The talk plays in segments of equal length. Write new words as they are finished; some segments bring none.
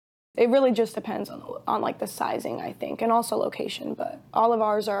It really just depends on like the sizing, I think, and also location. But all of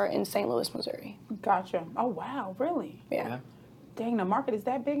ours are in St. Louis, Missouri. Gotcha. Oh wow, really? Yeah. Dang, the market is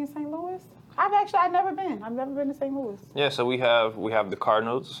that big in St. Louis? I've never been. I've never been to St. Louis. Yeah, so we have the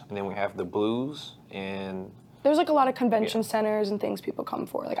Cardinals, and then we have the Blues, and There's like a lot of convention centers and things people come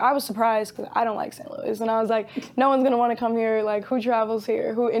for. Like I was surprised because I don't like St. Louis, and I was like, no one's gonna want to come here. Like who travels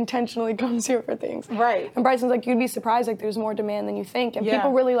here? Who intentionally comes here for things? Right. And Bryson's like, you'd be surprised. Like there's more demand than you think, and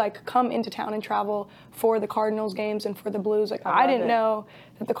people really like come into town and travel for the Cardinals games and for the Blues. Like I didn't know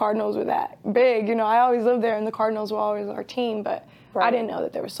that the Cardinals were that big. You know, I always lived there, and the Cardinals were always our team, but I didn't know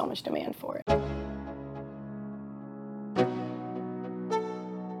that there was so much demand for it.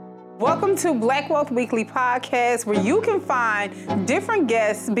 Welcome to Black Wealth Weekly podcast, where you can find different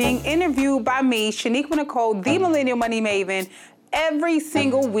guests being interviewed by me, Shaniqua Nicole, the Millennial Money Maven, every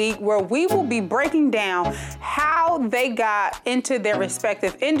single week, where we will be breaking down how they got into their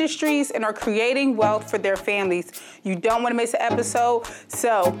respective industries and are creating wealth for their families. You don't want to miss an episode,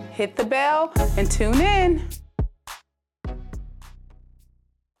 so hit the bell and tune in.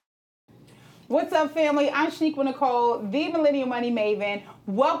 What's up, family? I'm Shaniqua Nicole, the Millennial Money Maven.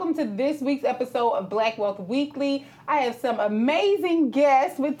 Welcome to this week's episode of Black Wealth Weekly. I have some amazing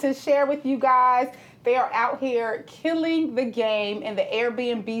guests to share with you guys. They are out here killing the game in the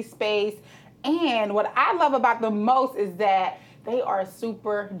AirBNB space. And what I love about them most is that they are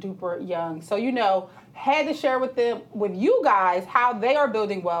super duper young. So, had to share with you guys how they are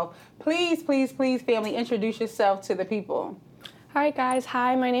building wealth. Please, please, please, family, introduce yourself to the people. All right, guys.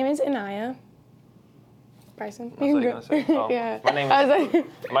 Hi, my name is Inaya. Bryson. Yeah.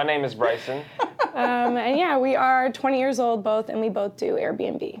 My name is Bryson. And yeah, we are 20 years old both, and we both do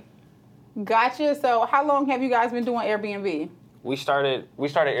Airbnb. Gotcha. So how long have you guys been doing Airbnb? We started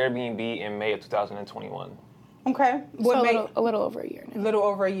Airbnb in May of 2021. Okay. A little over a year now. A little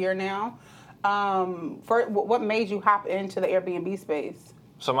over a year now. What made you hop into the Airbnb space?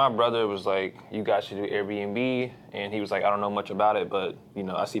 So my brother was like, you guys should do Airbnb. And he was like, I don't know much about it, but,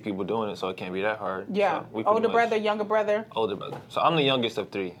 I see people doing it, so it can't be that hard. Yeah. So older brother, younger brother? Older brother. So I'm the youngest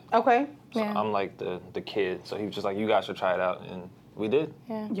of three. Okay. So I'm like the kid. So he was just like, you guys should try it out. And we did.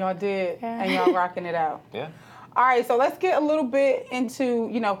 Yeah. Y'all did. Yeah. And y'all rocking it out. Yeah. All right, so let's get a little bit into,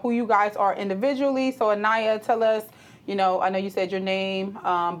 who you guys are individually. So Inaya, tell us, I know you said your name,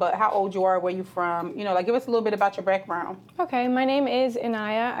 but how old you are, where you from, give us a little bit about your background. Okay, my name is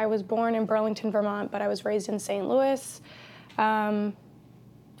Inaya. I was born in Burlington, Vermont, but I was raised in St. Louis. When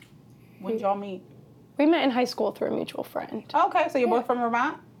did y'all meet? We met in high school through a mutual friend. Okay, so you're both from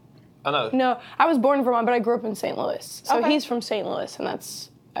Vermont? I know. No, I was born in Vermont, but I grew up in St. Louis. So Okay. He's from St. Louis, and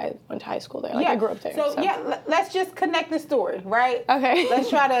I went to high school there. I grew up there. So, let's just connect the story, right? Okay. Let's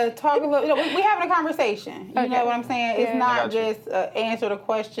try to talk a little, we having a conversation. You know what I'm saying? Yeah. It's not just answer the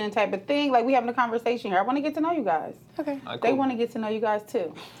question type of thing. Like, we having a conversation here. I want to get to know you guys. Okay. Cool. They want to get to know you guys,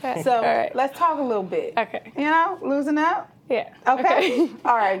 too. Okay. So, All right. let's talk a little bit. Okay. Losing up? Yeah. Okay.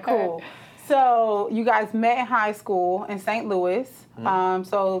 All right, cool. All right. So, you guys met in high school in St. Louis.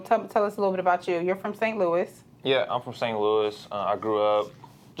 So, tell us a little bit about you. You're from St. Louis. Yeah, I'm from St. Louis. I grew up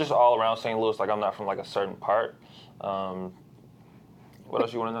just all around St. Louis. Like, I'm not from, a certain part. What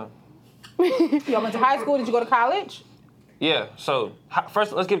else you want to know? Y'all went to high school. Did you go to college? Yeah, so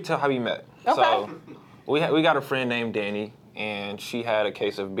first, let's get to how we met. Okay. So, we got a friend named Danny, and she had a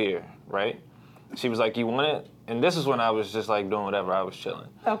case of beer, right? She was like, you want it? And this is when I was just, doing whatever. I was chilling.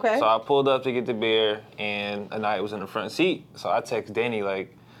 Okay. So I pulled up to get the beer, and Anaya was in the front seat. So I text Danny,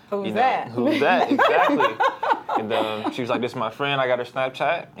 Who's that? Who's that? Exactly. And she was like, this is my friend. I got her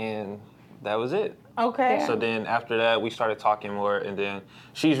Snapchat. And that was it. Okay. So then after that, we started talking more. And then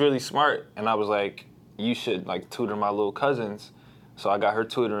she's really smart. And I was like, you should, tutor my little cousins. So I got her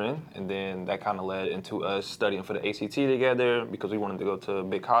tutoring. And then that kind of led into us studying for the ACT together because we wanted to go to a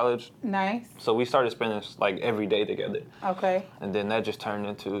big college. Nice. So we started spending, every day together. Okay. And then that just turned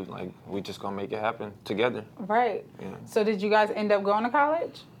into, we just going to make it happen together. Right. Yeah. So did you guys end up going to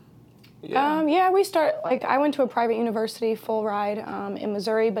college? Yeah. I went to a private university, full ride, in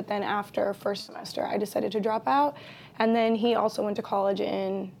Missouri, but then after first semester, I decided to drop out. And then he also went to college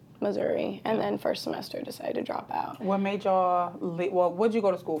in Missouri, and then first semester decided to drop out. What made y'all, what'd you go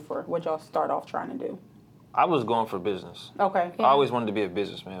to school for? What'd y'all start off trying to do? I was going for business. Okay. I always wanted to be a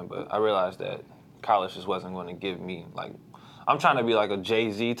businessman, but I realized that college just wasn't going to give me, I'm trying to be a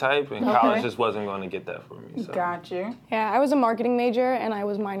Jay-Z type, and college just wasn't going to get that for me. So. Got you. Yeah, I was a marketing major, and I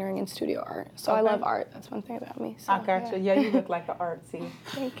was minoring in studio art. So I love art. That's one thing about me. So, I got you. Yeah, you look like an artsy.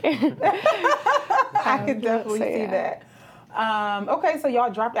 Thank you. I could definitely see that. Okay, so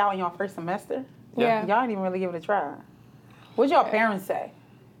y'all dropped out in y'all first semester? Yeah. Y'all didn't even really give it a try. What'd y'all parents say?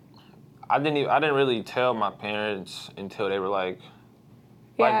 I didn't really tell my parents until they were like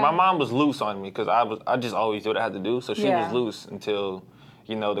Yeah. my mom was loose on me because I just always did what I had to do. So she was loose until,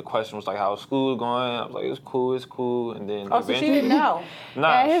 the question was like, how's school going? I was like, it's cool. And then so she didn't know.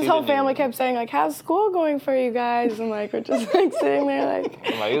 Nah, his whole family kept saying like, how's school going for you guys? And like, we're just like sitting there like.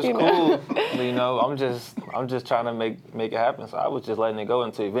 I'm like, it's cool. But, I'm just trying to make it happen. So I was just letting it go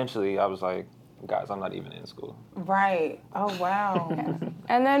until eventually I was like, guys, I'm not even in school. Right. Oh, wow.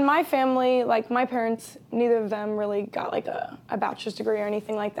 And then my family, like my parents, neither of them really got like a bachelor's degree or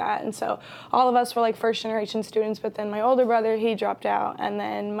anything like that. And so all of us were like first generation students, but then my older brother, he dropped out. And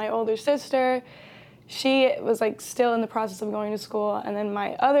then my older sister, she was like still in the process of going to school. And then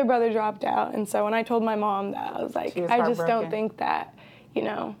my other brother dropped out. And so when I told my mom that, I was like, I just don't think that,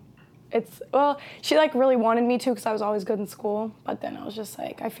 she like really wanted me to because I was always good in school. But then I was just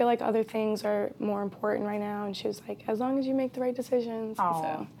like, I feel like other things are more important right now. And she was like, as long as you make the right decisions.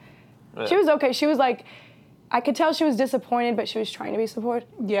 So she was okay. She was like, I could tell she was disappointed, but she was trying to be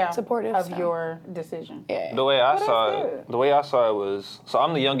supportive of your decision. Yeah. The way I saw it was, so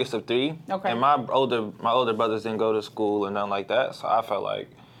I'm the youngest of three. Okay. And my older brothers didn't go to school or nothing like that. So I felt like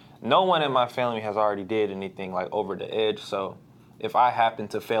no one in my family has already did anything like over the edge. So if I happen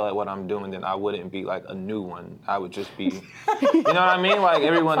to fail at what I'm doing, then I wouldn't be like a new one. I would just be, you know what I mean? Like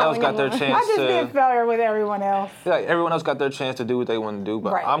everyone else got their chance I just be a failure with everyone else. Like everyone else got their chance to do what they want to do,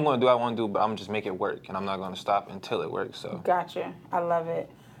 but Right. I'm going to do what I want to do, but I'm just make it work, and I'm not going to stop until it works. So. Gotcha. I love it.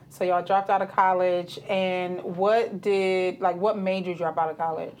 So y'all dropped out of college, and what made you drop out of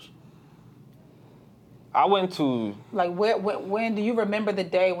college? I went to... Like, when do you remember the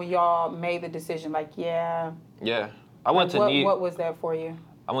day when y'all made the decision? Like, yeah. I went to what was that for you?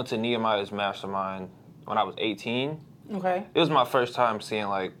 I went to Nehemiah's mastermind when I was 18. Okay. It was my first time seeing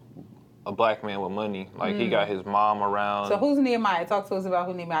like a black man with money. Like he got his mom around. So who's Nehemiah? Talk to us about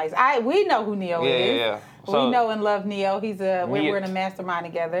who Nehemiah is. We know who Neo is. Yeah. So, we know and love Neo. We're in a mastermind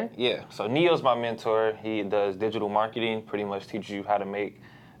together. Yeah. So Neo's my mentor. He does digital marketing. Pretty much teaches you how to make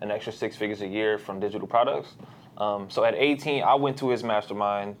an extra 6 figures a year from digital products. So at 18, I went to his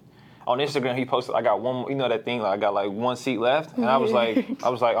mastermind. On Instagram, he posted, I got one, that thing, like I got like one seat left. And I was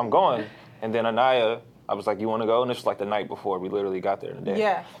like, I'm going. And then Anaya, I was like, you want to go? And this was like the night before. We literally got there in a day.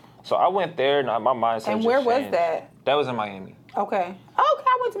 Yeah. So I went there, and my mindset And where was changed. that? That was in Miami. Okay.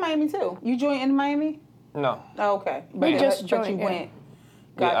 I went to Miami too. You joined in Miami? No. Oh, okay. We just joined. But you went.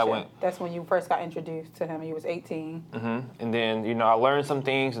 Gotcha. Yeah, I went. That's when you first got introduced to him. He was 18. Mm-hmm. And then, I learned some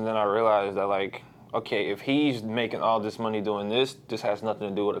things, and then I realized that, like, okay, if he's making all this money doing this has nothing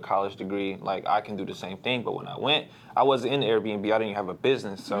to do with a college degree. Like, I can do the same thing. But when I went, I wasn't in AirBNB. I didn't even have a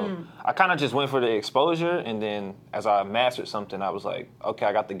business. So I kind of just went for the exposure. And then as I mastered something, I was like, okay,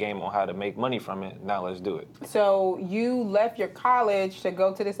 I got the game on how to make money from it. Now let's do it. So you left your college to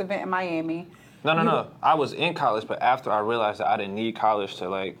go to this event in Miami. No. I was in college, but after I realized that I didn't need college to,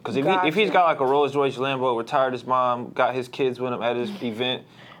 like, because if he's got like a Rolls Royce Lambo, retired his mom, got his kids with him at his event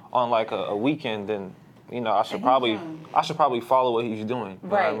on like a weekend, then I should probably follow what he's doing. You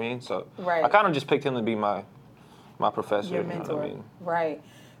know what I mean? So I kind of just picked him to be my professor. Your mentor. You know what I mean? Right.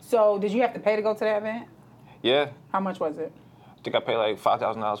 So did you have to pay to go to that event? Yeah. How much was it? I think I paid like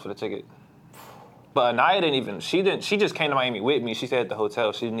 $5,000 for the ticket. But Anaya she just came to Miami with me. She stayed at the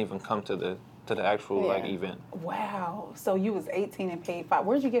hotel. She didn't even come to the actual like event. Wow. So you was 18 and paid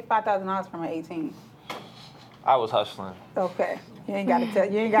where'd you get $5,000 from at 18? I was hustling. Okay. You ain't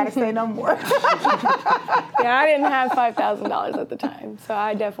gotta say no more. Yeah, I didn't have $5,000 at the time, so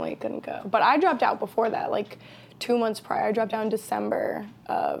I definitely couldn't go. But I dropped out before that, like 2 months prior. I dropped out in December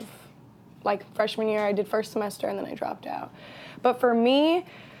of like freshman year. I did first semester and then I dropped out. But for me,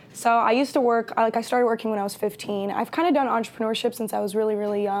 so I used to work, I started working when I was 15. I've kind of done entrepreneurship since I was really,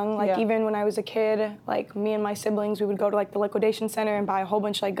 really young. Like even when I was a kid, like me and my siblings, we would go to like the liquidation center and buy a whole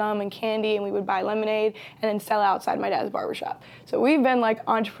bunch of like gum and candy, and we would buy lemonade and then sell outside my dad's barbershop. So we've been like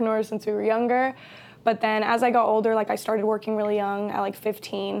entrepreneurs since we were younger. But then as I got older, like I started working really young at like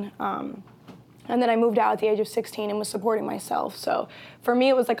 15. And then I moved out at the age of 16 and was supporting myself. So for me,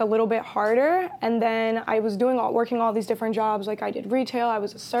 it was like a little bit harder. And then I was working all these different jobs. Like I did retail, I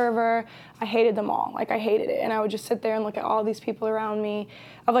was a server. I hated them all. Like I hated it. And I would just sit there and look at all these people around me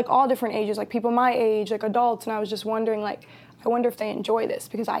of like all different ages, like people my age, like adults. And I was just wondering, like, I wonder if they enjoy this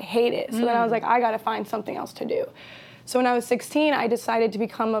because I hate it. So then I was like, I got to find something else to do. So when I was 16, I decided to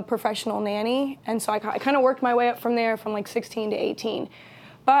become a professional nanny. And so I kind of worked my way up from there from like 16 to 18.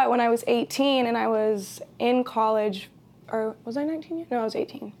 But when I was 18 and I was in college, or was I 19 yet? No, I was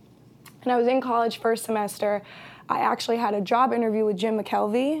 18. And I was in college first semester, I actually had a job interview with Jim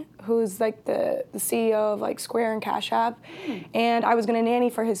McKelvey, who's like the CEO of like Square and Cash App. And I was gonna nanny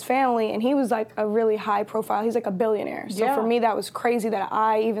for his family, and he was like a really high profile, he's like a billionaire. So for me, that was crazy that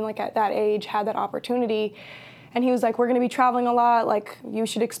I, even like at that age, had that opportunity. And he was like, we're gonna be traveling a lot, like you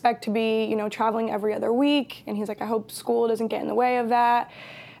should expect to be, you know, traveling every other week. And he's like, I hope school doesn't get in the way of that.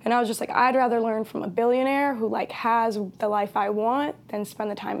 And I was just like, I'd rather learn from a billionaire who like has the life I want than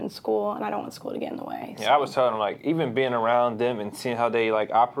spend the time in school, and I don't want school to get in the way. Yeah, I was telling him, like, even being around them and seeing how they like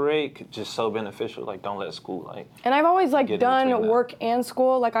operate, just so beneficial. Like, don't let school like. And I've always like done work and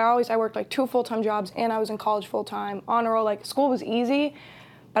school. Like I worked like 2 full-time jobs, and I was in college full-time, honor roll. Like school was easy,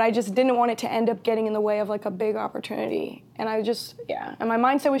 but I just didn't want it to end up getting in the way of like a big opportunity. And I just, and my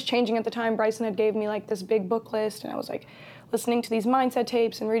mindset was changing at the time. Bryson had gave me like this big book list, and I was like listening to these mindset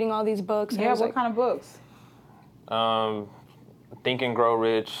tapes and reading all these books. And what kind of books? Think and Grow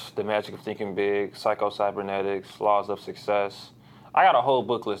Rich, The Magic of Thinking Big, Psycho-Cybernetics, Laws of Success. I got a whole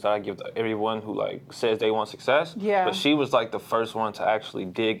book list that I give to everyone who like says they want success. Yeah. But she was like the first one to actually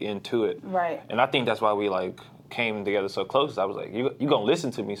dig into it. Right. And I think that's why we like came together so close. I was like, you gonna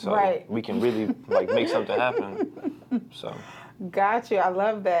listen to me, so we can really like make something happen. So. Got you. I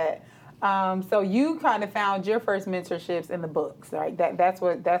love that. So you kind of found your first mentorships in the books, right? That's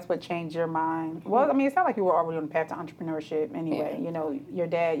what changed your mind. Well, I mean, it's not like you were already on the path to entrepreneurship anyway. You know, your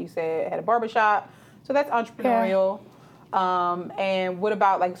dad, you said, had a barbershop, so that's entrepreneurial. And what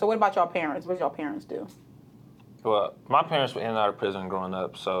about y'all parents? What did y'all parents do? Well, my parents were in and out of prison growing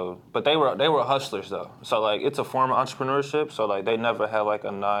up, but they were hustlers though. So like it's a form of entrepreneurship. So like they never had like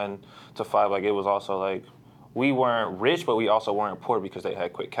a 9 to 5. Like it was also like. We weren't rich, but we also weren't poor because they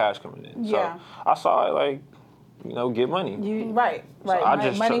had quick cash coming in. Yeah. So I saw it like, you know, get money. Right.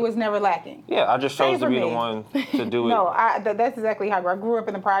 So money was never lacking. Yeah, I just chose to be the one to do it. No, that's exactly how I grew up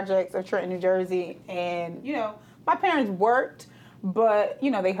in the projects of Trenton, New Jersey. And, you know, my parents worked, but, you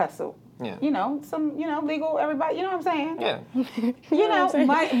know, they hustled. Yeah. You know, some, you know, legal, everybody, you know what I'm saying? Yeah. You know,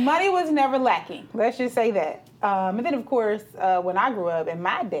 money was never lacking. Let's just say that. And then, of course, when I grew up in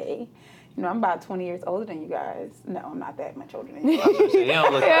my day, you know, I'm about 20 years older than you guys. No, I'm not that much older than you. I'm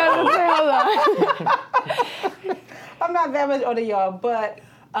not that much older than y'all, but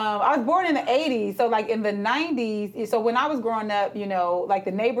I was born in the 80s, so like in the 90s, so when I was growing up, you know, like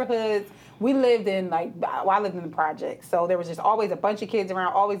the neighborhoods, we lived in like, I lived in the projects, so there was just always a bunch of kids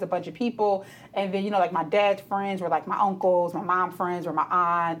around, always a bunch of people, and then, you know, like my dad's friends were like my uncles, my mom's friends were my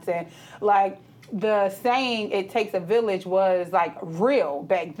aunts, and like, the saying "it takes a village" was like real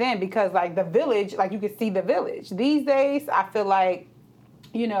back then, because like the village, like you could see the village. These days, I feel like,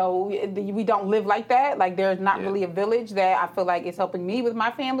 you know, we don't live like that. Like there's not really a village that I feel like is helping me with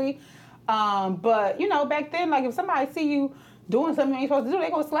my family. But you know, back then, like if somebody see you doing something you ain't supposed to do, they're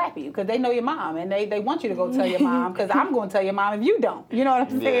going to slap you because they know your mom and they want you to go tell your mom, because I'm going to tell your mom if you don't. You know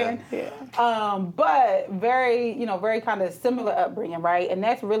what I'm saying? Yeah. But very, you know, very kind of similar upbringing, right? And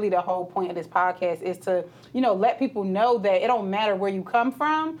that's really the whole point of this podcast, is to, you know, let people know that it don't matter where you come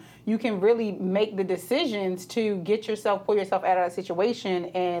from. You can really make the decisions to pull yourself out of that situation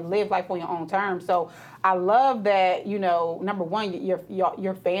and live life on your own terms. So I love that, you know, number one,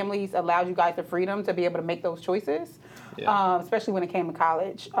 your families allowed you guys the freedom to be able to make those choices. Yeah. Especially when it came to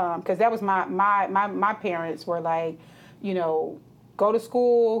college, because that was my parents were like, you know, go to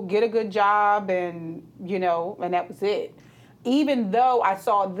school, get a good job, and you know, and that was it. Even though I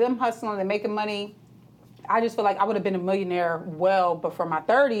saw them hustling and making money, I just feel like I would have been a millionaire well before my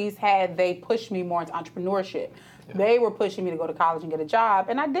 30s had they pushed me more into entrepreneurship. Yeah. They were pushing me to go to college and get a job,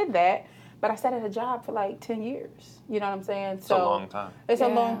 and I did that. But I sat at a job for like 10 years. You know what I'm saying? It's a long time. It's a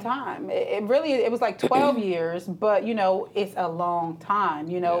long time. It was like 12 years, but, you know, it's a long time.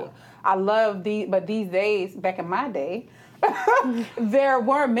 You know, I love but these days, back in my day, there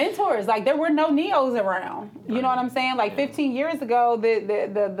were mentors. Like, there were no neos around. You know what I'm saying? Like, 15 years ago,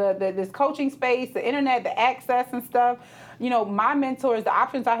 this coaching space, the internet, the access and stuff, you know, my mentors, the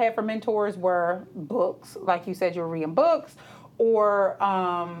options I had for mentors were books. Like you said, you were reading books. Or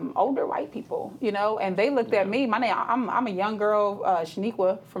older white people, you know, and they looked at me. I'm a young girl,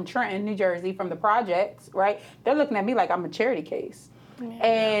 Shaniqua from Trenton, New Jersey, from the projects, right? They're looking at me like I'm a charity case. Yeah.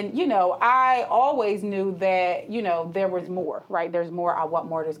 And, you know, I always knew that, you know, there was more, right? There's more. I want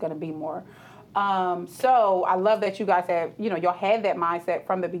more. There's going to be more. So I love that you guys have, you know, y'all had that mindset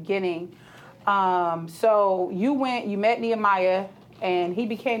from the beginning. So you met Nehemiah, and he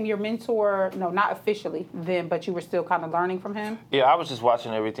became your mentor, no, not officially then, but you were still kind of learning from him? Yeah, I was just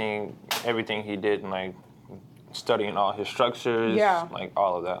watching everything he did and, like, studying all his structures, like,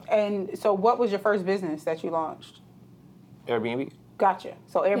 all of that. And so what was your first business that you launched? AirBNB. Gotcha.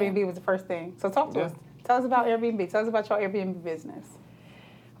 So AirBNB was the first thing. So talk to us. Tell us about Airbnb. Tell us about your Airbnb business.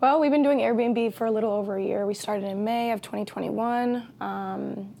 Well, we've been doing Airbnb for a little over a year. We started in May of 2021,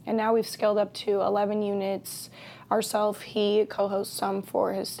 and now we've scaled up to 11 units. Ourself, he co-hosts some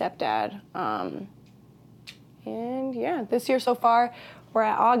for his stepdad. And yeah, this year so far, we're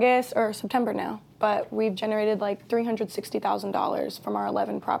at August or September now, but we've generated like $360,000 from our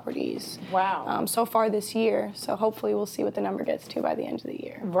 11 properties. Wow. So far this year. So hopefully we'll see what the number gets to by the end of the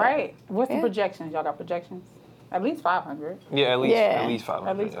year. Right. What's the projections? Y'all got projections? At least 500. Yeah, at least 500.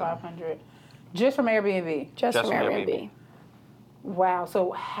 At least 500. Just from Airbnb? Just from Airbnb. Wow.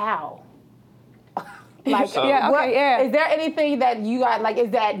 So how? Is there anything that you got, like, is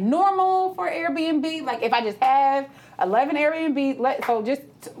that normal for Airbnb? Like, if I just have 11 Airbnb, so just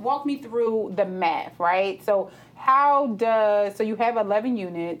walk me through the math, right? So so you have 11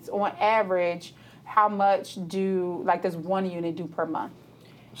 units, on average, how much does one unit do per month?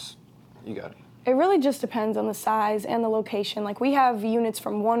 You got it. It really just depends on the size and the location. Like, we have units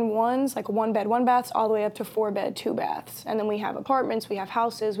from 1-1s, like 1 bed, 1 baths, all the way up to 4 bed, 2 baths. And then we have apartments, we have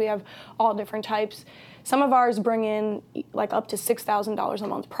houses, we have all different types. Some of ours bring in like up to $6,000 a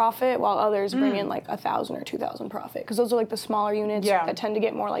month profit, while others bring in like $1,000 or $2,000 profit. Because those are like the smaller units that tend to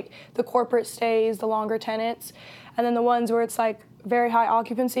get more like the corporate stays, the longer tenants. And then the ones where it's like very high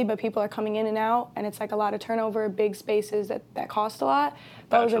occupancy, but people are coming in and out, and it's like a lot of turnover, big spaces that cost a lot.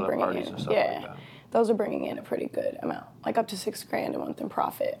 Those are bringing in, those are bringing in a pretty good amount, like up to $6,000 a month in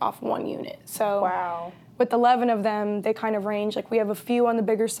profit off one unit. So wow. With 11 of them, they kind of range. Like, we have a few on the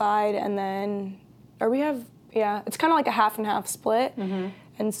bigger side, and then, it's kind of like a half and half split. Mm-hmm.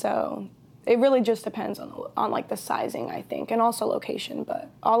 And so it really just depends on like the sizing, I think, and also location. But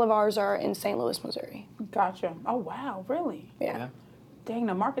all of ours are in St. Louis, Missouri. Gotcha. Oh wow, really? Yeah. Dang,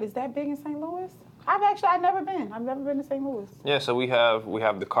 the market is that big in St. Louis? I've never been. I've never been to St. Louis. Yeah, so we have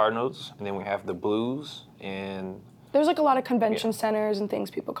the Cardinals, and then we have the Blues, and there's like a lot of convention centers and things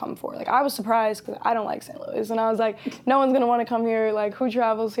people come for. Like, I was surprised because I don't like St. Louis, and I was like, no one's gonna want to come here. Like, who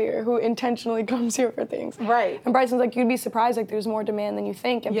travels here? Who intentionally comes here for things? Right. And Bryson's like, you'd be surprised. Like, there's more demand than you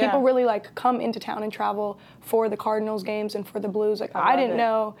think, and people really like come into town and travel for the Cardinals games and for the Blues. Like, I didn't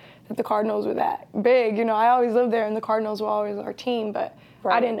know that the Cardinals were that big. You know, I always lived there, and the Cardinals were always our team, but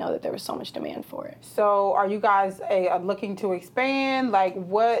I didn't know that there was so much demand for it. So, are you guys looking to expand? Like,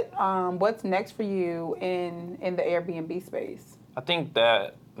 what's next for you in the Airbnb space? I think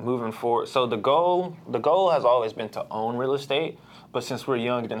that moving forward, so the goal has always been to own real estate, but since we're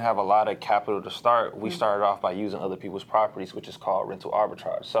young and didn't have a lot of capital to start, we started off by using other people's properties, which is called rental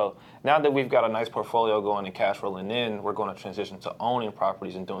arbitrage. So now that we've got a nice portfolio going and cash rolling in, we're going to transition to owning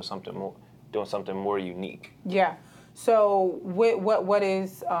properties and doing something more unique. Yeah. So what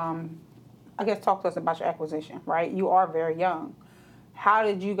is, I guess, talk to us about your acquisition, right? You are very young. How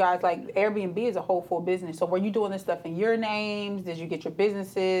did you guys, like, Airbnb is a whole full business. So were you doing this stuff in your names? Did you get your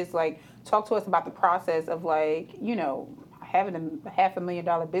businesses? Like, talk to us about the process of, like, you know, having a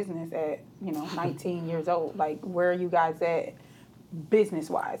 $500,000 business at, 19 years old. Like, where are you guys at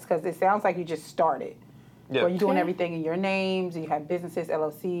business-wise? Because it sounds like you just started. Yep. Were you doing everything in your names? Do you have businesses,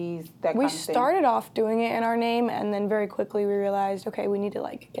 LLCs, that kind of thing? We started off doing it in our name, and then very quickly we realized, okay, we need to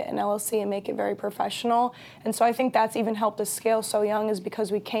like get an LLC and make it very professional. And so I think that's even helped us scale so young, is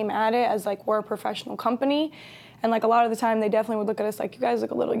because we came at it as like, we're a professional company. And like, a lot of the time they definitely would look at us like, you guys look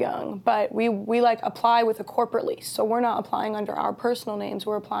a little young, but we like apply with a corporate lease. So we're not applying under our personal names,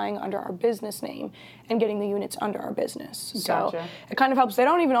 we're applying under our business name and getting the units under our business. Gotcha. So it kind of helps. They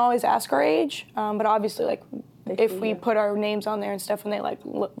don't even always ask our age, but obviously like, if we put our names on there and stuff, when they like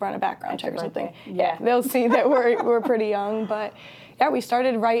run a background check or something, they'll see that we're pretty young. But yeah, we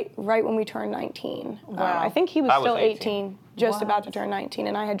started right when we turned 19. Wow. I think he was still 18, just about to turn 19,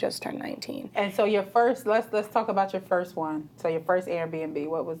 and I had just turned 19. And so your first, let's talk about your first one. So your first Airbnb,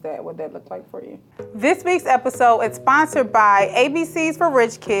 what was that? What did that look like for you? This week's episode is sponsored by ABCs for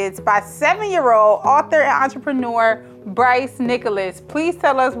Rich Kids by 7-year-old author and entrepreneur Bryce Nicholas. Please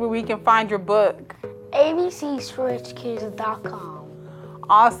tell us where we can find your book. ABCsforRichKids.com.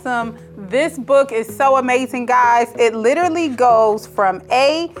 Awesome. This book is so amazing, guys. It literally goes from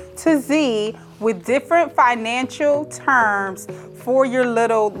A to Z with different financial terms for your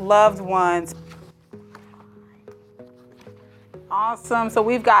little loved ones. Awesome. So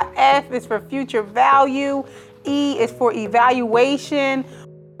we've got F is for future value. E is for evaluation.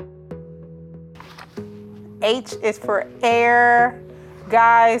 H is for air.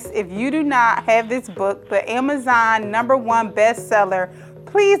 Guys, if you do not have this book, the Amazon #1 bestseller,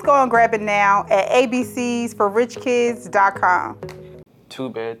 please go and grab it now at abcsforrichkids.com. 2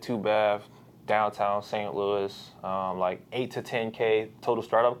 bed, 2 bath, downtown St. Louis, like 8 to 10K total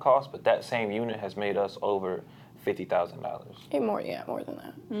startup cost, but that same unit has made us over $50,000. More than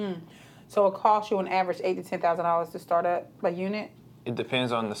that. So it costs you on average $8,000 to $10,000 to start up a unit? It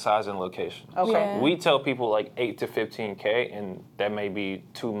depends on the size and location. Okay. Yeah. We tell people like 8 to 15K, and that may be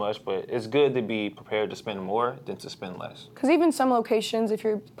too much, but it's good to be prepared to spend more than to spend less. Because even some locations, if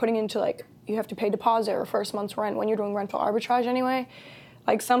you're putting into like, you have to pay deposit or first month's rent when you're doing rental arbitrage anyway,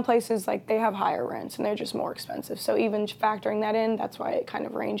 like some places, like they have higher rents and they're just more expensive. So even factoring that in, that's why it kind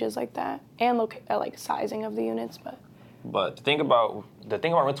of ranges like that. And like sizing of the units, But the thing about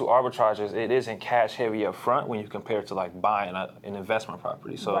rental arbitrage is it isn't cash heavy up front when you compare it to like buying an investment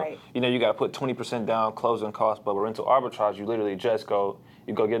property. So Right. you got to put 20% down closing costs, but with rental arbitrage, you literally just go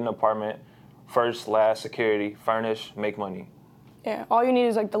get an apartment, first, last, security, furnish, make money. yeah, all you need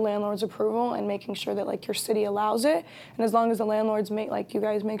is like the landlord's approval and making sure that like your city allows it. And as long as the landlords you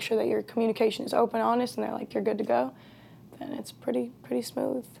guys make sure that your communication is open, honest, and they're like, you're good to go, then it's pretty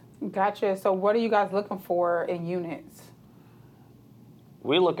smooth. Gotcha. So what are you guys looking for in units?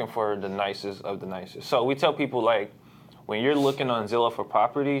 We're looking for the nicest of the nicest. So we tell people, like, when you're looking on Zillow for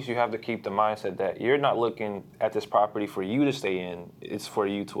properties, you have to keep the mindset that you're not looking at this property for you to stay in. It's for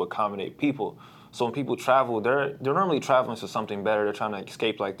you to accommodate people. So when people travel, they're normally traveling to something better. They're trying to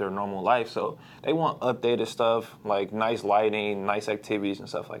escape like their normal life. So they want updated stuff, like nice lighting, nice activities and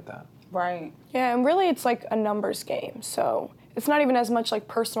stuff like that. Right. Yeah, and really it's like a numbers game. So it's not even as much like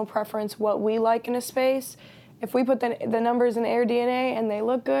personal preference, what we like in a space. If we put the numbers in AirDNA and they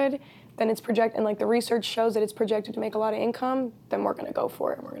look good, then it's projected, and like the research shows that it's projected to make a lot of income, then we're gonna go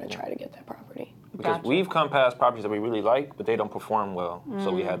for it and we're gonna try to get that property. Because Gotcha. we've come past properties that we really like, but they don't perform well.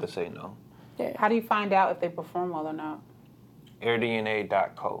 So we had to say no. Yeah. How do you find out if they perform well or not?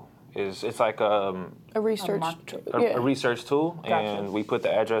 AirDNA.co. It's like a research research tool, Gotcha. and we put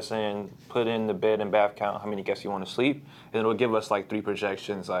the address in, put in the bed and bath count, how many guests you want to sleep, and it'll give us like 3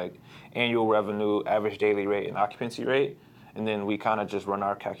 projections, like annual revenue, average daily rate, and occupancy rate. And then we kind of just run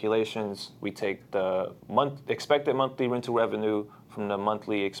our calculations. We take the expected monthly rental revenue from the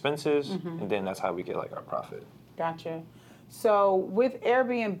monthly expenses, and then that's how we get like our profit. Gotcha. So with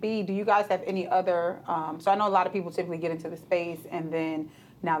Airbnb, do you guys have any other, so I know a lot of people typically get into the space and then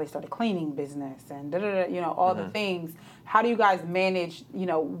now they start a cleaning business and all the things. How do you guys manage,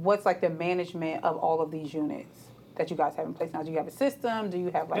 what's like the management of all of these units that you guys have in place now? Do you have a system? Do you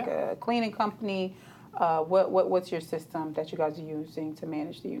have like a cleaning company? What's your system that you guys are using to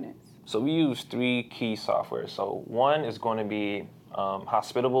manage the units? So we use 3 key software. So one is going to be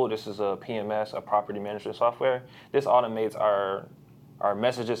Hospitable. This is a PMS, a property management software. This automates our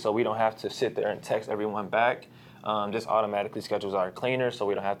messages so we don't have to sit there and text everyone back. This automatically schedules our cleaners so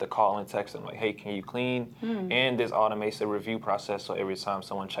we don't have to call and text them like, hey, can you clean? And this automates the review process so every time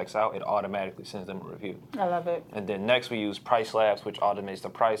someone checks out, it automatically sends them a review. I love it. And then next we use Price Labs, which automates the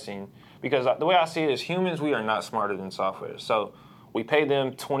pricing. Because the way I see it is humans, we are not smarter than software. So we pay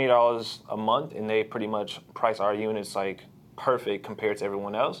them $20 a month and they pretty much price our units like perfect compared to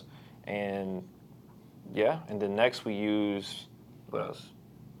everyone else. And and then next we use, what else?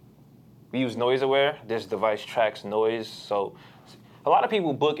 We use Noise Aware. This device tracks noise. So a lot of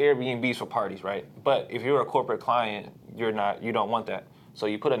people book Airbnbs for parties, right? But if you're a corporate client, you don't want that. So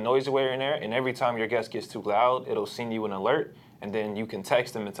you put a Noise Aware in there, and every time your guest gets too loud, it'll send you an alert, and then you can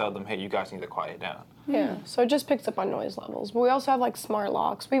text them and tell them, hey, you guys need to quiet down. Yeah, so it just picks up on noise levels. But we also have like smart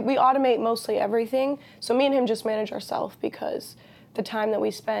locks. We automate mostly everything. So me and him just manage ourselves because the time that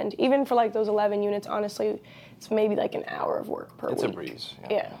we spend, even for like those 11 units, honestly, it's maybe like an hour of work per week. It's a breeze.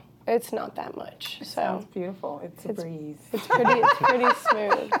 Yeah, it's not that much. Sounds beautiful. It's a breeze. It's pretty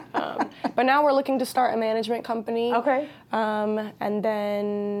smooth. But now we're looking to start a management company. Okay. And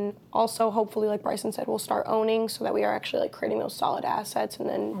then also hopefully, like Bryson said, we'll start owning so that we are actually like creating those solid assets, and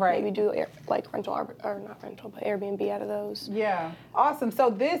then maybe do Airbnb out of those. Yeah. Awesome.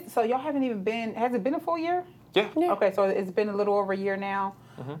 So y'all haven't even been, has it been a full year? Yeah. Okay, so it's been a little over a year now.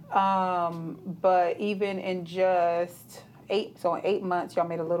 But even in just 8 months, y'all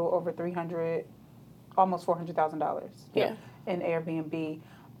made a little over almost $400,000. Yeah. In Airbnb.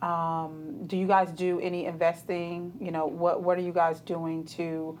 Do you guys do any investing? What are you guys doing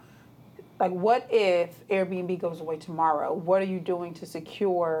to, like, what if Airbnb goes away tomorrow? What are you doing to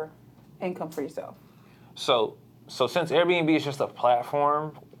secure income for yourself? So since Airbnb is just a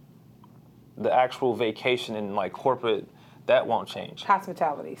platform, the actual vacation and like corporate, that won't change.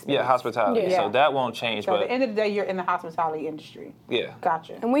 Hospitality space. Yeah, hospitality. Yeah. So that won't change. So but at the end of the day, you're in the hospitality industry. Yeah.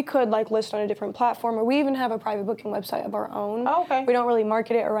 Gotcha. And we could like list on a different platform, or we even have a private booking website of our own. Oh, okay. We don't really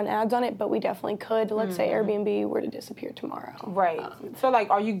market it or run ads on it, but we definitely could. Let's say Airbnb were to disappear tomorrow. Right. So like,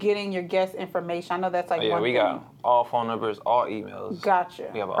 are you getting your guest information? I know that's like Yeah, one we thing. got all phone numbers, all emails. Gotcha.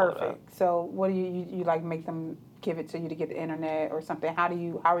 We have all Perfect. of that. So what do you like make them give it to you to get the internet or something? How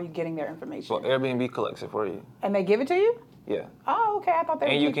are you getting their information? Well, Airbnb collects it for you. And they give it to you? Yeah. Oh, okay. I thought they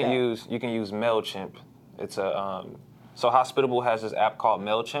would And you keep can that. you can use MailChimp. It's a so Hospitable has this app called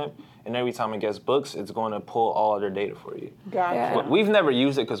MailChimp, and every time it gets books, it's going to pull all of their data for you. Gotcha. Yeah. We've never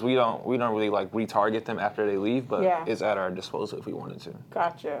used it because we don't really like retarget them after they leave, but Yeah. it's at our disposal if we wanted to.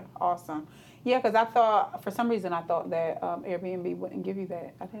 Gotcha. Awesome. Yeah, because I thought, for some reason, I thought that Airbnb wouldn't give you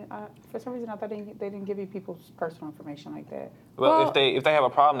that. For some reason, I thought they didn't give you people's personal information like that. Well, Well- if they have a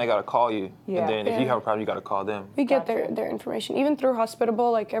problem, they gotta call you, Yeah. and then if you Yeah. have a problem, you gotta call them. We get Gotcha. their information, even through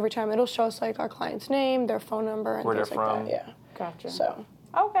Hospitable, like every time it'll show us like our client's name, their phone number, and Where things they're like from. that. Yeah. Gotcha. So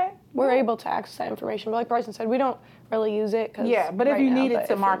Okay. we're able to access that information. But like Bryson said, we don't really use it. Cause Yeah, but if right you now, needed but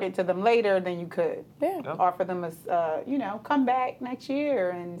to if we- market to them later, then you could. Yeah. Yep. Offer them as, come back next year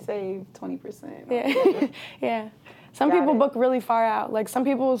and save 20%. Yeah. Yeah. Some Got people it. book really far out. Like some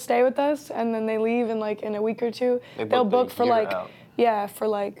people will stay with us and then they leave in like in a week or two. They They'll book book the for year like out. for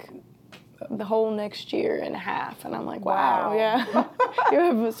like the whole next year and a half. And I'm like, Wow. wow, yeah. You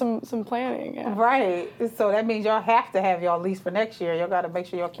have some planning. Yeah. Right. So that means y'all have to have y'all lease for next year. Y'all got to make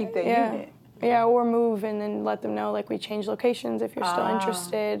sure y'all keep that Yeah. unit. Yeah, or move and then let them know like we change locations if you're still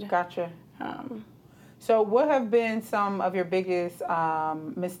interested. Gotcha. Um, So what have been some of your biggest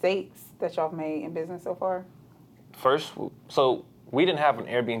mistakes that y'all have made in business so far? First, so we didn't have an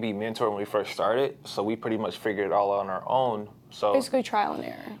Airbnb mentor when we first started, so we pretty much figured it all out on our own. So basically trial and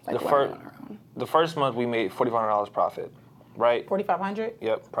error. Like the learning first on our own. the first month we made $4,500 profit, right? 4,500?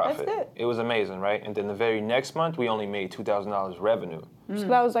 Yep, profit. good. It was amazing, right? And then the very next month we only made $2,000 revenue. So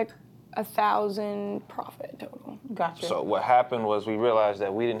that was like 1,000 profit total. Gotcha. So what happened was we realized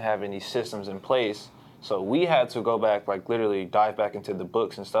that we didn't have any systems in place. So we had to go back, like literally dive back into the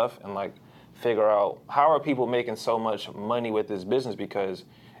books and stuff and like figure out how are people making so much money with this business, because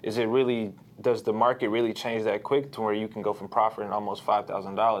does the market really change that quick to where you can go from profiting almost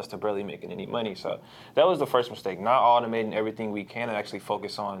 $5,000 to barely making any money? So that was the first mistake, not automating everything we can and actually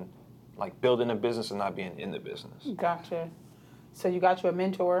focus on like building a business and not being in the business. Gotcha. So you got you a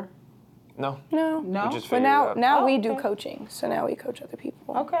mentor? No. No. No? We just But figured it out. now Oh, we do okay. coaching. So now we coach other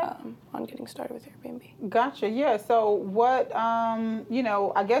people Okay. on getting started with Airbnb. Gotcha. Yeah. So what,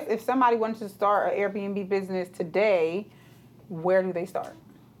 I guess if somebody wanted to start an Airbnb business today, where do they start?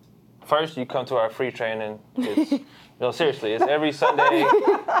 First, you come to our free training. It's, no, seriously, it's every Sunday,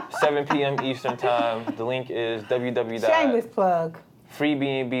 7 p.m. Eastern time. The link is Shameless plug.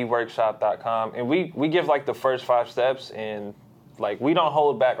 freebnbworkshop.com, and we give like the first 5 steps, and like we don't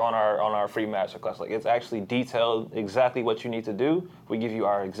hold back on our free masterclass. Like it's actually detailed exactly what you need to do. We give you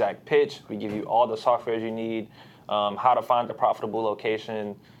our exact pitch. We give you all the softwares you need, how to find a profitable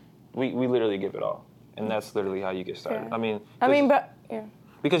location. We literally give it all, and that's literally how you get started. Yeah.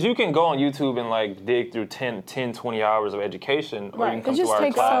 Because you can go on YouTube and like dig through 10, 20 hours of education, or you can Right. come It to just our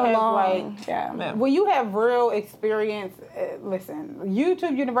takes so class. long. Like, Yeah. Man. When you have real experience, listen,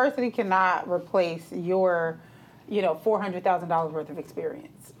 YouTube University cannot replace your, $400,000 worth of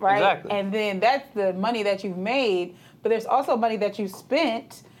experience, right? Exactly. And then that's the money that you've made, but there's also money that you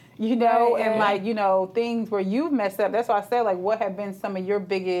spent, Right, and right. things where you've messed up. That's why I said, like, what have been some of your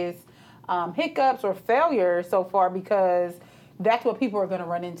biggest hiccups or failures so far? Because that's what people are going to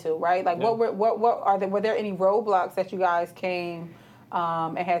run into, right? Like, Yeah. were there any roadblocks that you guys came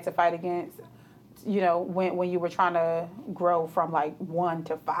and had to fight against? When you were trying to grow from like 1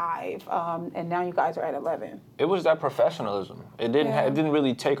 to 5, and now you guys are at 11. It was that professionalism. It didn't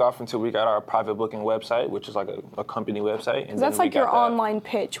really take off until we got our private booking website, which is like a company website. And That's then we like your got that. online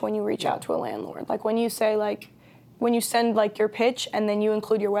pitch when you reach out to a landlord. Like when you say when you send like your pitch and then you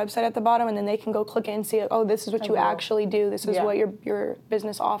include your website at the bottom and then they can go click it and see, oh, this is what you actually do. This is Yeah. what your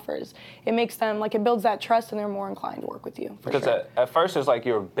business offers. It makes them, like it builds that trust and they're more inclined to work with you. For Because sure. at first it's like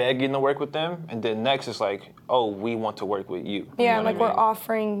you're begging to work with them, and then next it's like, oh, we want to work with you. Yeah, You know and like what I we're mean?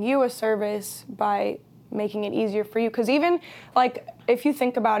 offering you a service by making it easier for you. Because even like if you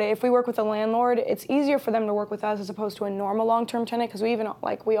think about it, if we work with a landlord, it's easier for them to work with us as opposed to a normal long-term tenant. Because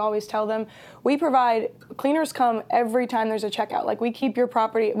we always tell them, we provide cleaners come every time there's a checkout. Like we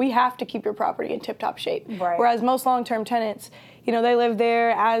have to keep your property in tip-top shape. Right. Whereas most long-term tenants, they live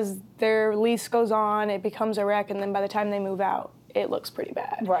there, as their lease goes on, it becomes a wreck, and then by the time they move out, it looks pretty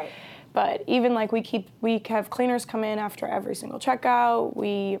bad. Right. But even like we have cleaners come in after every single checkout.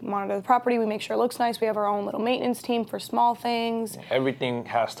 We monitor the property. We make sure it looks nice. We have our own little maintenance team for small things. Everything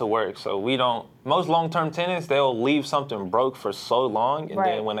has to work. So most long-term tenants, they'll leave something broke for so long, and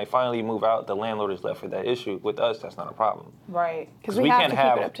then when they finally move out, the landlord is left with that issue. With us, that's not a problem. Right. Because we have to keep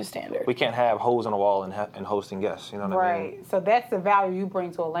it up to standard. We can't have holes in the wall and hosting guests. You know what I mean? Right. So that's the value you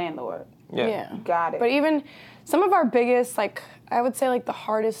bring to a landlord. Yeah. Got it. But even some of our biggest, like, I would say, like, the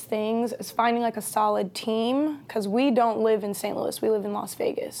hardest things is finding, like, a solid team, because we don't live in St. Louis. We live in Las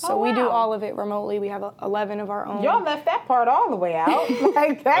Vegas. So we do all of it remotely. We have 11 of our own. Y'all left that part all the way out.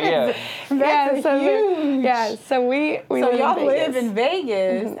 Like, that's huge. Yeah, so we so live y'all in Vegas. live in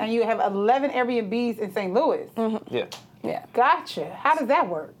Vegas, and you have 11 Airbnbs in St. Louis. Yeah. Yeah. Gotcha. How does that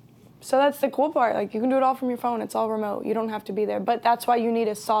work? So that's the cool part. Like, you can do it all from your phone. It's all remote. You don't have to be there. But that's why you need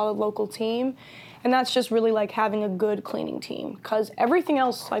a solid local team. And that's just really like having a good cleaning team, because everything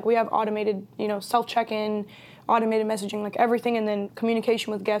else, like we have automated, self-check-in, automated messaging, like everything, and then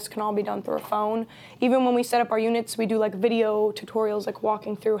communication with guests can all be done through a phone. Even when we set up our units, we do like video tutorials, like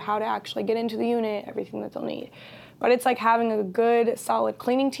walking through how to actually get into the unit, everything that they'll need. But it's like having a good, solid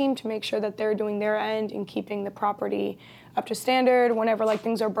cleaning team to make sure that they're doing their end and keeping the property up to standard. Whenever like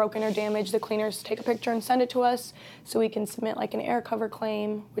things are broken or damaged, the cleaners take a picture and send it to us so we can submit like an air cover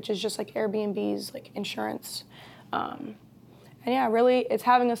claim, which is just like Airbnb's like insurance. And yeah, really it's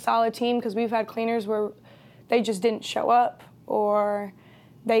having a solid team, because we've had cleaners where they just didn't show up or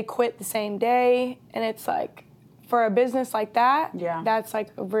they quit the same day, and it's like, for a business like that, that's like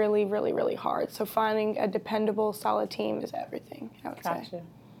really, really, really hard. So finding a dependable, solid team is everything, I would say.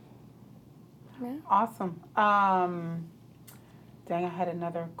 Yeah. Awesome. Dang, I had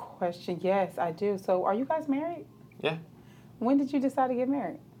another question. Yes, I do. So are you guys married? Yeah. When did you decide to get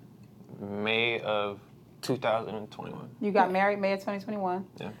married? May of 2021. You got married May of 2021?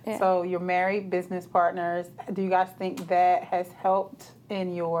 Yeah. So you're married, business partners. Do you guys think that has helped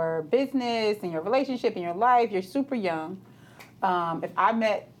in your business, in your relationship, in your life? You're super young. If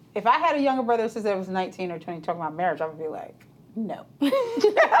I had a younger brother or sister that was 19 or 20 talking about marriage, I would be like, no.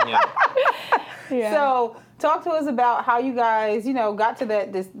 Yeah. So talk to us about how you guys, got to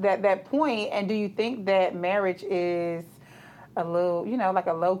that point, and do you think that marriage is a little, like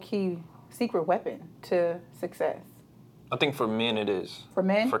a low-key secret weapon to success? I think for men it is. For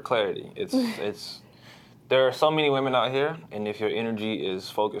men? For clarity. It's there are so many women out here, and if your energy is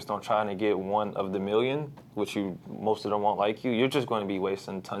focused on trying to get one of the million, which most of them won't like you, you're just going to be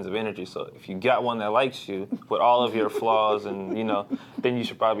wasting tons of energy. So if you got one that likes you with all of your flaws and, then you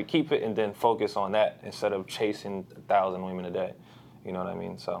should probably keep it and then focus on that instead of chasing 1,000 women a day. You know what I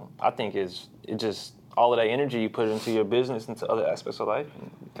mean? So I think it just all of that energy you put into your business, into other aspects of life, and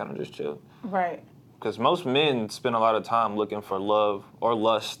you kind of just chill. Right. Because most men spend a lot of time looking for love or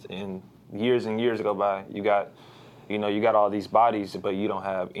lust, and years go by. You got all these bodies, but you don't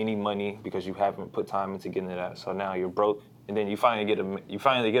have any money because you haven't put time into getting to that. So now you're broke, and then you finally get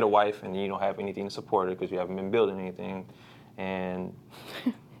a wife, and you don't have anything to support her because you haven't been building anything. And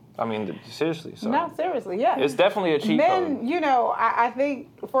I mean, seriously. So no, seriously, yeah. It's definitely a cheat code. Men, I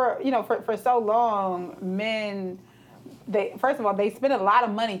think for so long, men, first of all, they spend a lot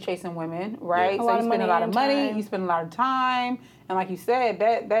of money chasing women, right? Yeah. So you spend a lot of money, time. you spend a lot of time, and like you said,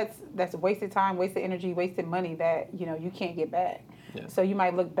 that's wasted time, wasted energy, wasted money that you can't get back. Yeah. So you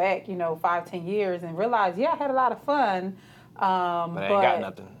might look back, 5-10 years and realize, yeah, I had a lot of fun, but I ain't got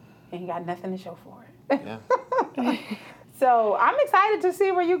nothing. Ain't got nothing to show for it. Yeah. So I'm excited to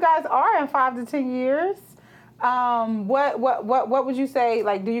see where you guys are in 5 to 10 years. What would you say?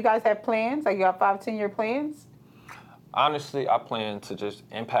 Like, do you guys have plans? Like, you got 5, 10-year plans? Honestly, I plan to just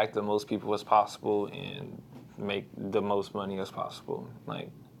impact the most people as possible and make the most money as possible.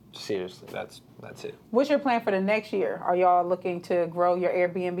 Like, seriously, that's it. What's your plan for the next year? Are y'all looking to grow your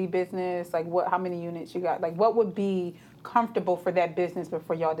Airbnb business? Like, how many units you got? Like, what would be comfortable for that business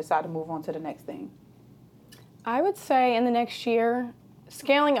before y'all decide to move on to the next thing? I would say in the next year,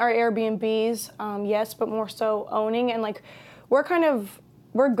 scaling our Airbnbs, yes, but more so owning. And like, we're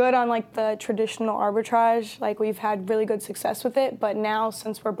good on like the traditional arbitrage. Like, we've had really good success with it, but now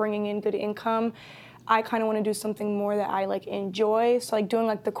since we're bringing in good income, I kind of want to do something more that I like enjoy. So like doing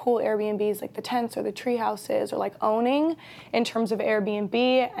like the cool Airbnbs, like the tents or the tree houses, or like owning in terms of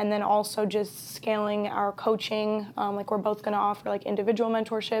Airbnb, and then also just scaling our coaching. Like, we're both going to offer like individual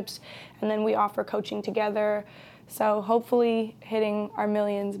mentorships, and then we offer coaching together. So hopefully hitting our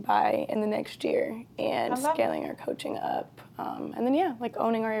millions in the next year and scaling our coaching up. And then, yeah, like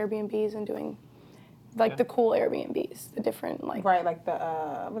owning our Airbnbs and doing like the cool Airbnbs, the different like like the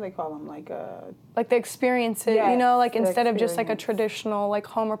what do they call them, like the experiences, yes, you know, like instead of just like a traditional like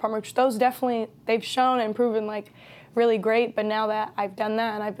home or apartment, which those definitely they've shown and proven like really great. But now that I've done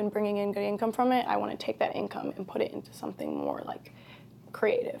that and I've been bringing in good income from it, I want to take that income and put it into something more like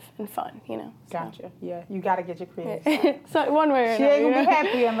creative and fun, you know. Gotcha. Yeah, you got to get your creative side. So one way or She another. ain't gonna be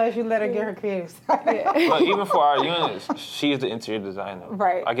happy unless you let her get her creative side. But even for our units, she's the interior designer.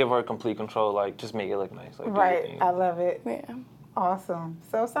 Right. I give her complete control, like just make it look nice. Like, Right. I love it. Yeah. Awesome.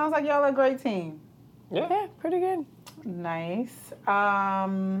 So it sounds like y'all are a great team. Yeah, pretty good. Nice.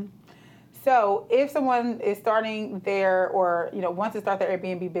 So if someone is starting their, or wants to start their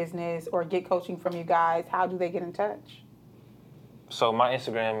Airbnb business or get coaching from you guys, how do they get in touch? So my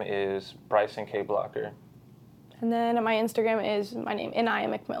Instagram is Bryson K Blocker. And then my Instagram is my name, Inaya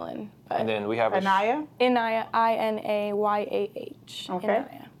McMillan. And then we have Inaya? Inaya, Inayah. Okay.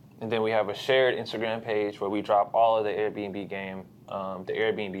 Inaya. And then we have a shared Instagram page where we drop all of the Airbnb game, the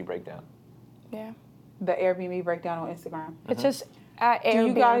Airbnb breakdown. Yeah. The Airbnb breakdown on Instagram. It's just at Airbnb Do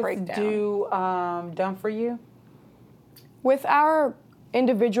you guys breakdown. do Done For You? With our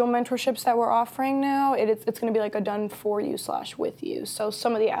individual mentorships that we're offering now, it's going to be like a done for you / with you. So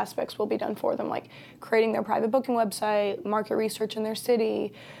some of the aspects will be done for them, like creating their private booking website, market research in their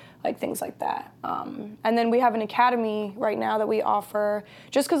city, like things like that. And then we have an academy right now that we offer,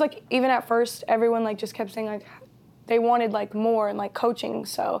 just because like even at first everyone like just kept saying like they wanted like more and like coaching.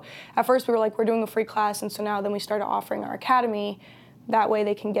 So at first we were like, we're doing a free class, and so now then we started offering our academy. That way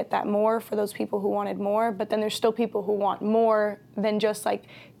they can get that more for those people who wanted more, but then there's still people who want more than just like,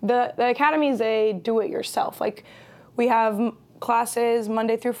 the academy is a do-it-yourself. Like we have classes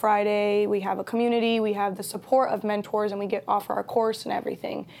Monday through Friday, we have a community, we have the support of mentors, and we offer our course and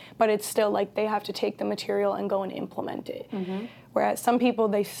everything, but it's still like they have to take the material and go and implement it. Mm-hmm. Whereas some people,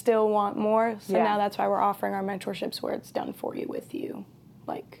 they still want more, so now that's why we're offering our mentorships where it's done for you, with you,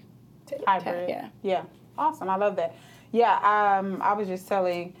 like hybrid. Yeah. Awesome. I love that. Yeah, I was just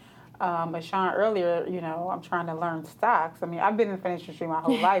telling Ashawn earlier, I'm trying to learn stocks. I mean, I've been in the financial industry my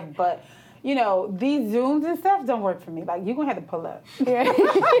whole life, but, these Zooms and stuff don't work for me. Like, you're going to have to pull up. Yeah.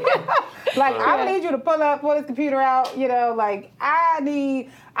 Like, I need you to pull up, pull this computer out, like, I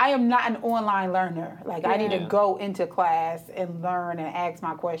am not an online learner. Like, I need to go into class and learn and ask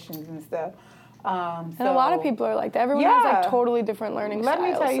my questions and stuff. And a lot of people are like that. Everyone has like totally different learning styles. Let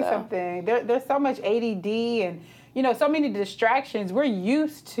me tell you something. There's so much ADD and so many distractions. We're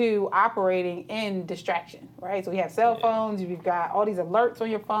used to operating in distraction, right? So we have cell phones. You've got all these alerts on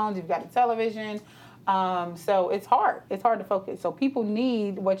your phones. You've got the television. So it's hard. It's hard to focus. So people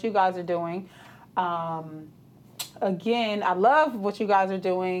need what you guys are doing. Again, I love what you guys are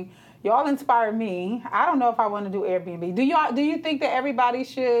doing. Y'all inspire me. I don't know if I want to do Airbnb. Do you think that everybody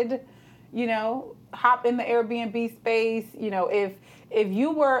should, hop in the Airbnb space? If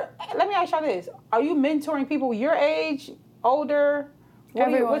you were, let me ask y'all this: are you mentoring people your age, older?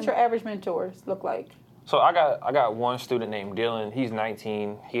 What's your average mentors look like? So I got one student named Dylan. He's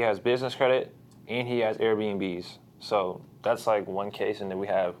 19. He has business credit and he has Airbnbs. So that's like one case, and then we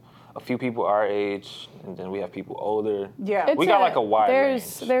have a few people our age, and then we have people older. Yeah, we got like a wide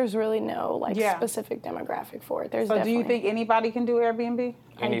range. There's really no specific demographic for it. So do you think anybody can do Airbnb?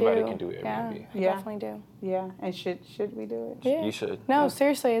 Anybody can do Airbnb. Yeah, I definitely do. Yeah, and should we do it? Yeah. You should. No,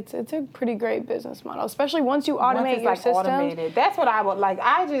 seriously, it's a pretty great business model, especially once you automate your system. Automated. That's what I would like.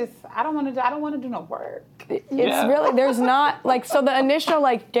 I don't want to do no work. It's really, there's not like, so the initial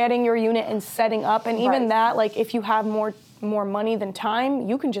like getting your unit and setting up, and even that, like if you have more money than time,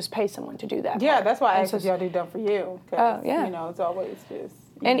 you can just pay someone to do that. Yeah, part. that's why I asked if y'all do Done For You. Oh, yeah. It's always just.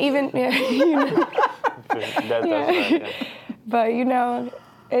 And even, That's right. But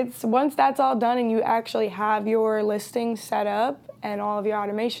it's once that's all done and you actually have your listing set up and all of your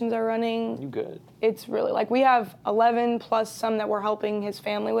automations are running. You good. It's really like we have 11 plus some that we're helping his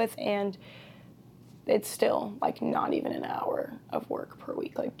family with, and it's still like not even an hour of work per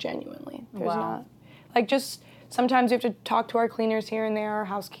week. Like genuinely, there's not. Like just sometimes we have to talk to our cleaners here and there,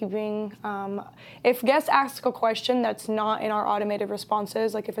 housekeeping. If guests ask a question that's not in our automated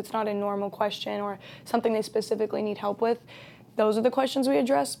responses, like if it's not a normal question or something they specifically need help with, those are the questions we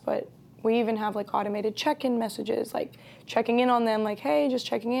address. But we even have like automated check-in messages, like checking in on them, like, hey, just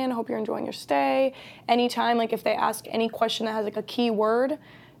checking in, hope you're enjoying your stay. Anytime, like if they ask any question that has like a key word,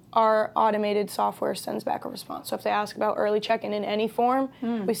 our automated software sends back a response. So if they ask about early check-in in any form,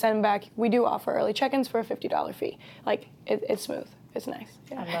 we send back, we do offer early check-ins for a $50 fee. Like, it's smooth. It's nice.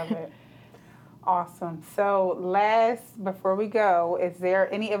 Yeah. I love it. Awesome. So before we go, is there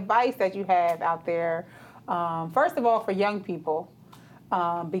any advice that you have out there, first of all, for young people,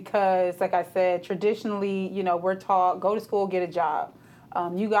 Because, like I said, traditionally, we're taught, go to school, get a job.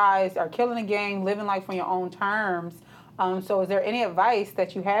 You guys are killing the game, living life on your own terms. So is there any advice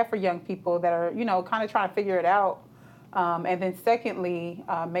that you have for young people that are, kind of trying to figure it out? And then secondly,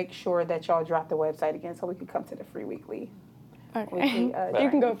 make sure that y'all drop the website again so we can come to the free weekly. Okay. You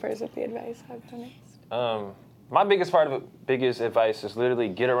can go first with the advice. I'll go next. My biggest advice is literally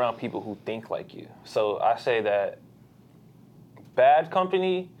get around people who think like you. So I say that bad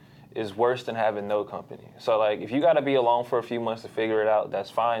company is worse than having no company. So like if you got to be alone for a few months to figure it out, that's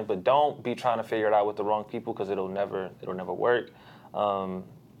fine. But don't be trying to figure it out with the wrong people because it'll never work.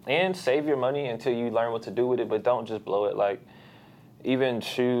 And save your money until you learn what to do with it, but don't just blow it. Like even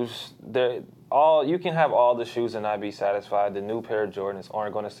shoes, you can have all the shoes and not be satisfied. The new pair of Jordans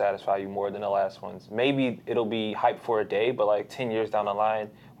aren't going to satisfy you more than the last ones. Maybe it'll be hype for a day, but like 10 years down the line,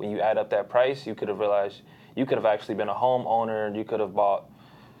 when you add up that price, you could have realized you could have actually been a homeowner. You could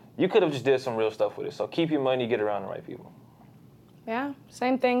have just did some real stuff with it. So keep your money, get around the right people. Yeah,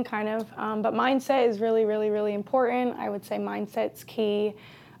 same thing kind of. But mindset is really, really, really important. I would say mindset's key.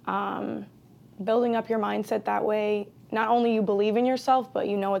 Building up your mindset that way, not only you believe in yourself, but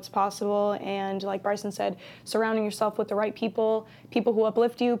you know it's possible. And like Bryson said, surrounding yourself with the right people who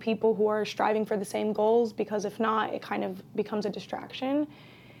uplift you, people who are striving for the same goals, because if not, it kind of becomes a distraction.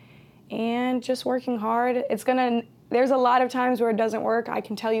 And just working hard. There's a lot of times where it doesn't work. I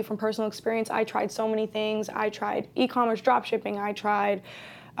can tell you from personal experience, I tried so many things. I tried e-commerce drop shipping. I tried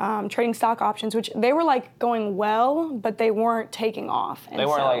trading stock options, which they were like going well, but they weren't taking off. They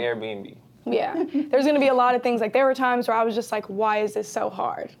weren't like Airbnb. Yeah, there's gonna be a lot of things. Like there were times where I was just like, why is this so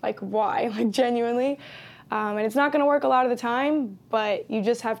hard? Like why? Like genuinely. And it's not gonna work a lot of the time, but you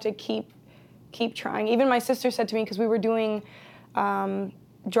just have to keep trying. Even my sister said to me, because we were doing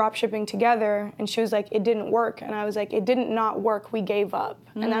drop shipping together, and she was like, it didn't work. And I was like, it didn't not work, we gave up.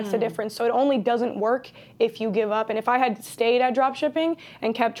 And that's the difference. So it only doesn't work if you give up. And if I had stayed at drop shipping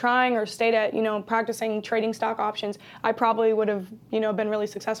and kept trying, or stayed at, practicing trading stock options, I probably would have, been really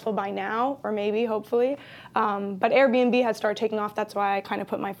successful by now, or maybe, hopefully. But Airbnb had started taking off. That's why I kind of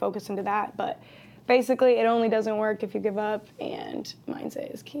put my focus into that. But basically, it only doesn't work if you give up, and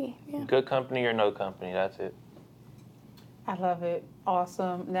mindset is key. Yeah. Good company or no company, that's it. I love it.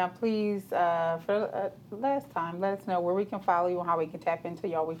 Awesome. Now, please, for last time, let us know where we can follow you and how we can tap into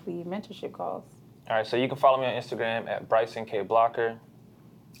your weekly mentorship calls. All right, so you can follow me on Instagram at Bryson K. Blocker.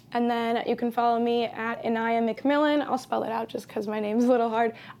 And then you can follow me at Inaya McMillan. I'll spell it out just because my name's a little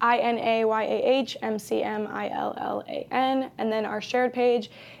hard. INAYAHMCMILLAN. And then our shared page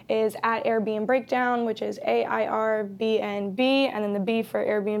is at Airbnb Breakdown, which is AIRBNB. And then the B for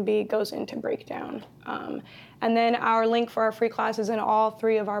Airbnb goes into breakdown. And then our link for our free class is in all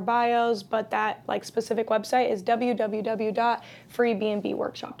three of our bios, but that specific website is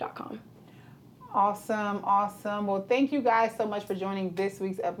www.freebnbworkshop.com. Awesome. Well, thank you guys so much for joining this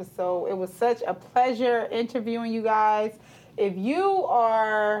week's episode. It was such a pleasure interviewing you guys. If you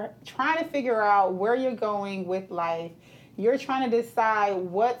are trying to figure out where you're going with life, you're trying to decide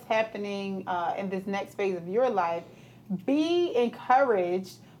what's happening in this next phase of your life, be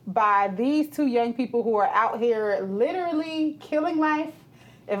encouraged by these two young people who are out here literally killing life.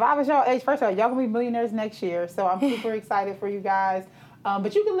 If I was y'all age, first of all, y'all gonna be millionaires next year, so I'm super excited for you guys.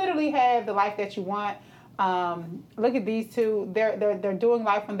 But you can literally have the life that you want. Look at these two; they're doing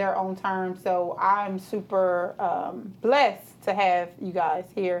life on their own terms. So I'm super blessed to have you guys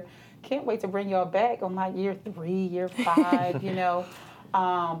here. Can't wait to bring y'all back on year 3, year 5.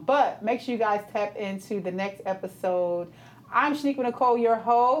 But make sure you guys tap into the next episode. I'm Shaniqua Nicole, your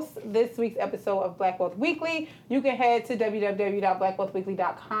host. This week's episode of Black Wealth Weekly. You can head to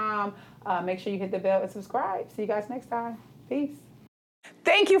www.blackwealthweekly.com. Make sure you hit the bell and subscribe. See you guys next time. Peace.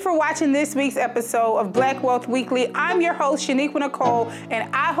 Thank you for watching this week's episode of Black Wealth Weekly. I'm your host, Shaniqua Nicole, and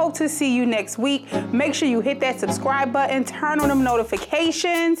I hope to see you next week. Make sure you hit that subscribe button, turn on them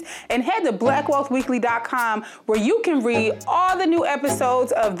notifications, and head to blackwealthweekly.com where you can read all the new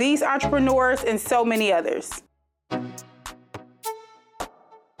episodes of These Entrepreneurs and so many others.